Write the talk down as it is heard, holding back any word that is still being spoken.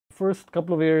first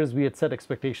couple of years, we had set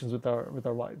expectations with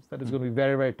our wives that it's going to be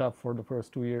very, very tough for the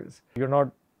first 2 years. You're not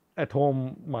at home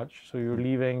much, so you're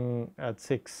leaving at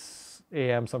 6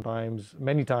 a.m. sometimes,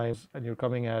 many times, and you're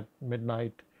coming at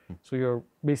midnight. So you're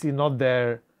basically not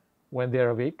there when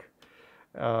they're awake.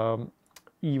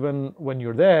 Even when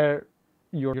you're there,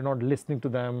 you're not listening to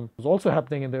them. It was also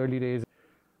happening in the early days.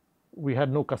 We had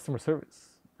no customer service,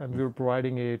 and we were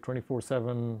providing a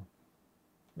 24/7,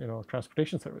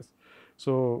 transportation service.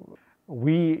 So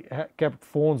we kept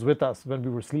phones with us when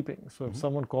we were sleeping. So if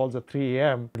someone calls at 3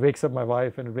 a.m., it wakes up my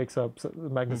wife and it wakes up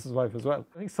Magnus's wife as well.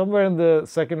 I think somewhere in the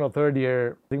second or third year,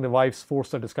 I think the wives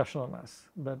forced a discussion on us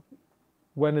that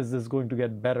when is this going to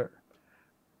get better?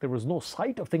 There was no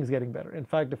sight of things getting better. In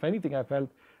fact, if anything, I felt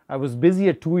I was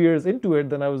busier 2 years into it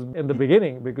than I was in the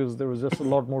beginning because there was just a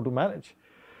lot more to manage.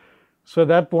 So at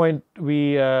that point, we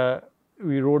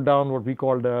wrote down what we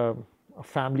called a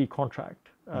family contract.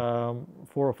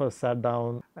 4 of us sat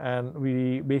down and we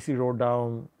basically wrote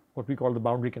down what we call the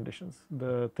boundary conditions,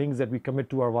 the things that we commit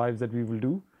to our wives that we will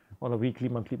do on a weekly,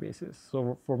 monthly basis.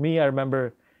 So for me, I remember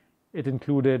it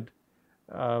included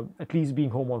at least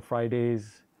being home on Fridays.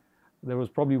 There was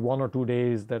probably 1 or 2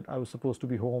 days that I was supposed to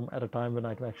be home at a time when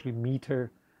I can actually meet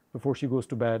her before she goes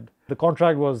to bed. The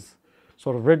contract was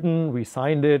sort of written, we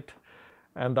signed it,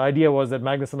 and the idea was that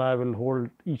Magnus and I will hold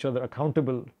each other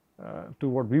accountable to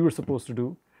what we were supposed to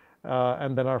do,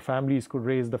 and then our families could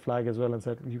raise the flag as well and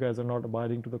said, you guys are not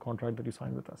abiding to the contract that you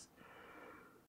signed with us.